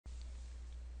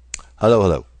Hello,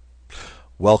 hello.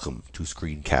 Welcome to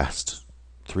Screencast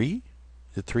 3.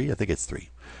 Is it 3? I think it's 3.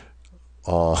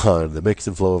 On the mix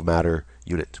and flow of matter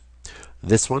unit.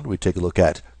 This one, we take a look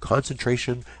at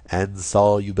concentration and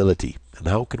solubility. And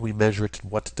how can we measure it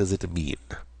and what does it mean?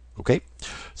 Okay?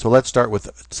 So let's start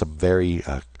with some very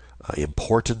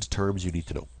important terms you need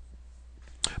to know.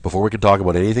 Before we can talk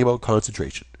about anything about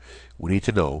concentration, we need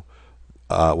to know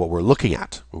what we're looking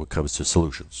at when it comes to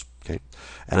solutions. Okay,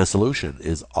 and a solution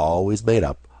is always made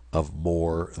up of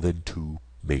more than two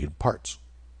main parts,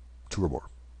 two or more.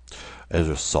 There's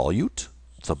a solute,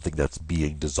 something that's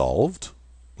being dissolved,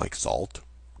 like salt,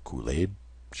 Kool-Aid,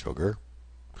 sugar,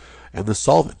 and the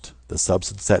solvent, the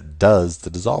substance that does the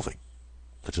dissolving,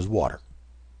 such as water.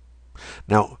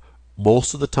 Now,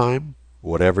 most of the time,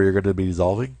 whatever you're going to be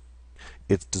dissolving,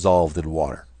 it's dissolved in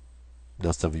water.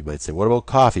 Now, some of you might say, what about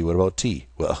coffee? What about tea?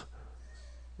 Well,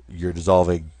 you're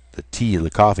dissolving the tea and the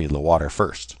coffee in the water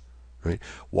first, right?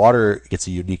 Water gets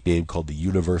a unique name called the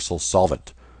universal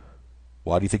solvent.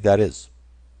 Why do you think that is?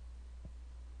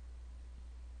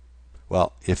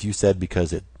 Well, if you said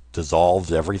because it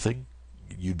dissolves everything,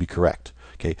 you'd be correct.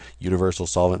 Okay, universal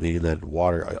solvent meaning that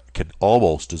water can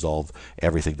almost dissolve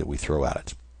everything that we throw at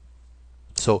it.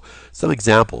 So, some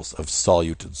examples of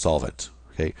solute and solvent.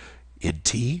 Okay, in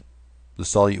tea, the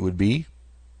solute would be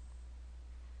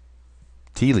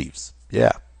tea leaves.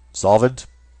 Yeah. Solvent,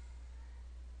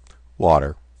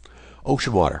 water.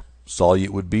 Ocean water. Solute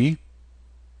would be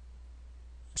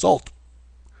salt.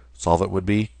 Solvent would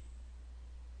be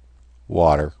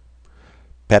water.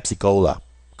 Pepsi Cola,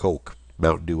 Coke,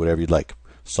 Mountain Dew, whatever you'd like.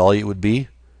 Solute would be,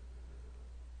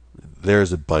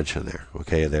 there's a bunch in there.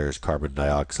 Okay, there's carbon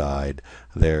dioxide,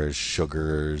 there's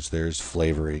sugars, there's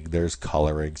flavoring, there's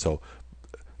coloring. So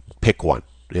pick one.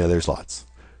 Yeah, there's lots.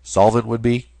 Solvent would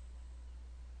be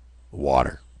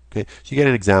water. Okay, so you get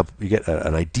an example, you get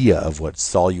an idea of what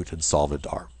solute and solvent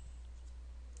are.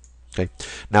 Okay,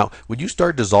 now when you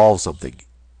start to dissolve something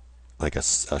like a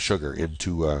sugar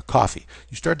into coffee,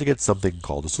 you start to get something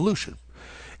called a solution.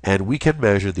 And we can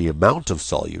measure the amount of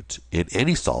solute in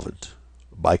any solvent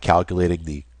by calculating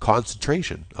the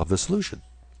concentration of the solution.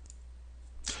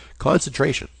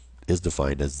 Concentration is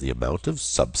defined as the amount of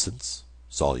substance,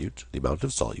 solute, the amount of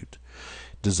solute,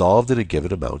 dissolved in a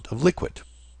given amount of liquid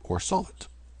or solvent.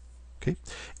 Okay?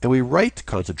 And we write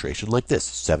concentration like this: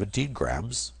 17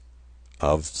 grams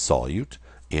of solute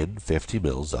in 50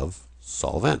 mils of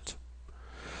solvent.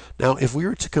 Now, if we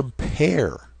were to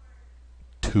compare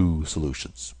two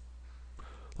solutions,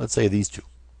 let's say these two,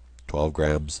 12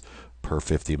 grams per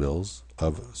 50 mils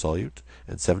of solute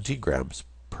and 17 grams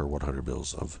per 100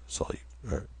 mils of solute,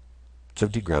 or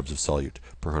 17 grams of solute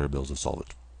per 100 mils of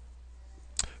solvent.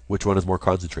 Which one is more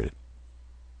concentrated?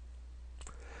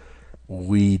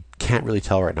 We can't really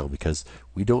tell right now because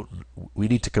we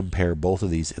need to compare both of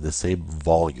these in the same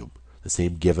volume, the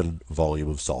same given volume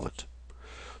of solvent.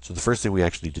 So the first thing we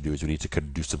actually need to do is we need to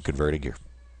do some converting here.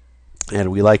 And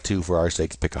we like to, for our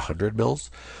sakes, pick 100 mils.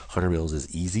 100 mils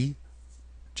is easy.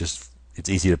 It's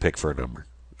easy to pick for a number.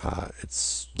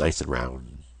 It's nice and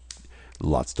round.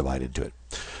 Lots divide into it.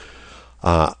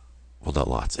 Well, not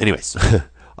lots. Anyways,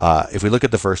 if we look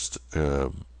at the first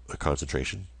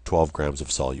concentration, 12 grams of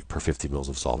solute per 50 mils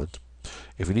of solvent.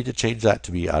 If we need to change that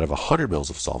to be out of 100 mils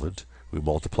of solvent, we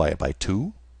multiply it by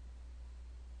 2.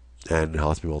 And it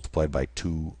has to be multiplied by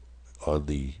 2 on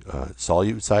the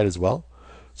solute side as well.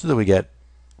 So then we get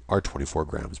our 24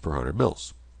 grams per 100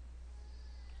 mils.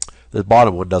 The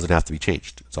bottom one doesn't have to be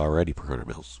changed. It's already per 100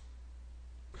 mils.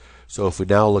 So if we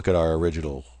now look at our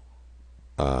original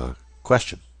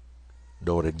question,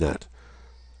 noting that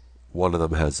one of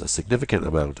them has a significant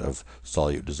amount of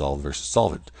solute dissolved versus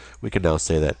solvent, we can now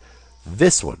say that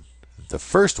this one, the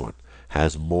first one,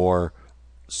 has more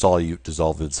solute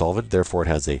dissolved than solvent, therefore it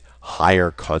has a higher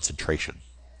concentration.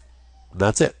 And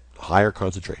that's it, higher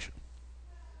concentration.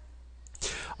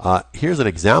 Here's an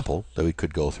example that we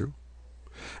could go through.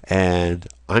 And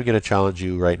I'm going to challenge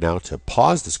you right now to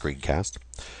pause the screencast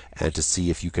and to see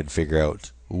if you can figure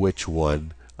out which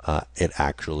one it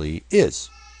actually is.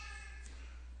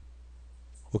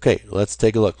 Okay, let's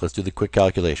take a look. Let's do the quick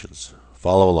calculations.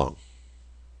 Follow along.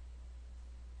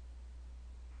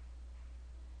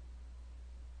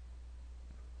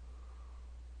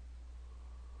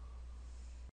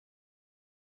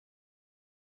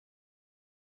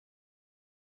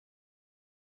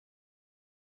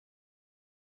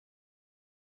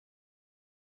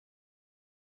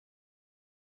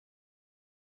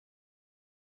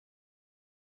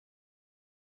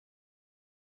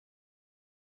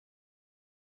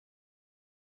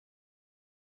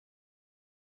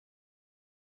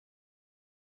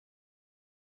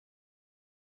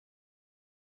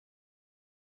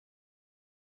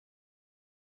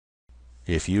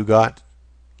 If you got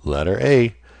letter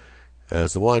A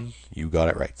as the one, you got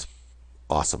it right.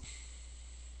 Awesome.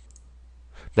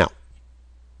 Now,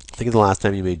 think of the last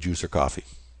time you made juice or coffee.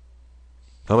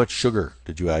 How much sugar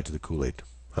did you add to the Kool-Aid?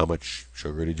 How much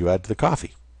sugar did you add to the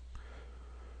coffee?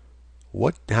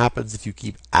 What happens if you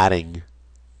keep adding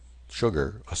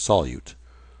sugar, a solute,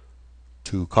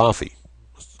 to coffee,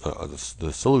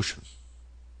 the solution?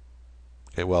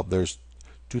 Okay, well, there's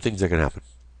two things that can happen.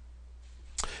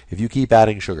 If you keep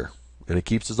adding sugar and it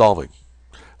keeps dissolving,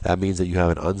 that means that you have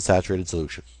an unsaturated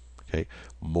solution. Okay,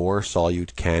 more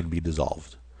solute can be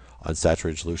dissolved.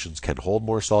 Unsaturated solutions can hold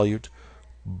more solute,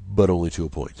 but only to a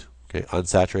point. Okay,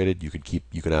 unsaturated,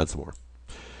 you can add some more.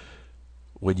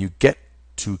 When you get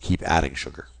to keep adding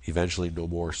sugar, eventually no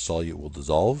more solute will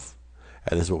dissolve,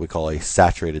 and this is what we call a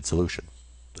saturated solution.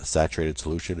 A saturated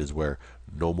solution is where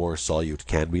no more solute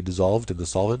can be dissolved in the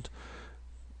solvent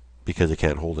because it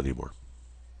can't hold anymore.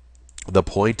 The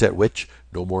point at which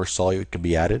no more solute can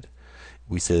be added,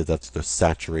 we say that that's the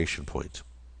saturation point.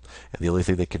 And the only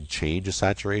thing that can change a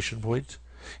saturation point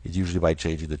is usually by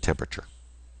changing the temperature.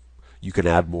 You can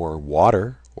add more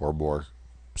water or more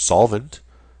solvent.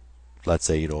 Let's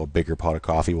say, a bigger pot of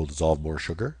coffee will dissolve more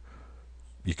sugar.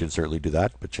 You can certainly do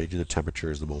that, but changing the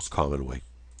temperature is the most common way.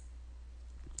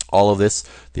 All of this,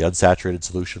 the unsaturated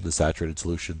solution, the saturated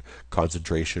solution,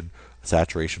 concentration,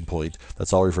 saturation point,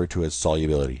 that's all referred to as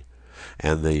solubility.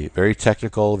 And the very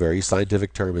technical, very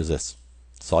scientific term is this.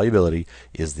 Solubility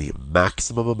is the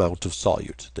maximum amount of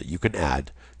solute that you can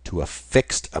add to a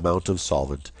fixed amount of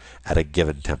solvent at a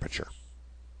given temperature.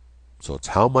 So it's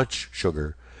how much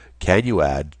sugar can you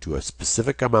add to a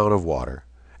specific amount of water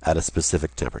at a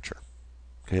specific temperature.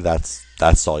 Okay, that's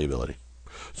solubility.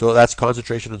 So that's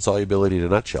concentration and solubility in a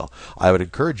nutshell. I would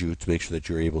encourage you to make sure that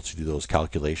you're able to do those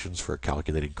calculations for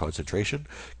calculating concentration,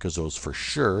 because those for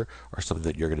sure are something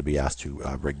that you're going to be asked to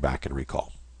bring back and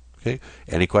recall. Okay.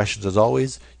 Any questions, as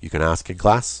always, you can ask in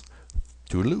class.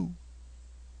 Toodaloo.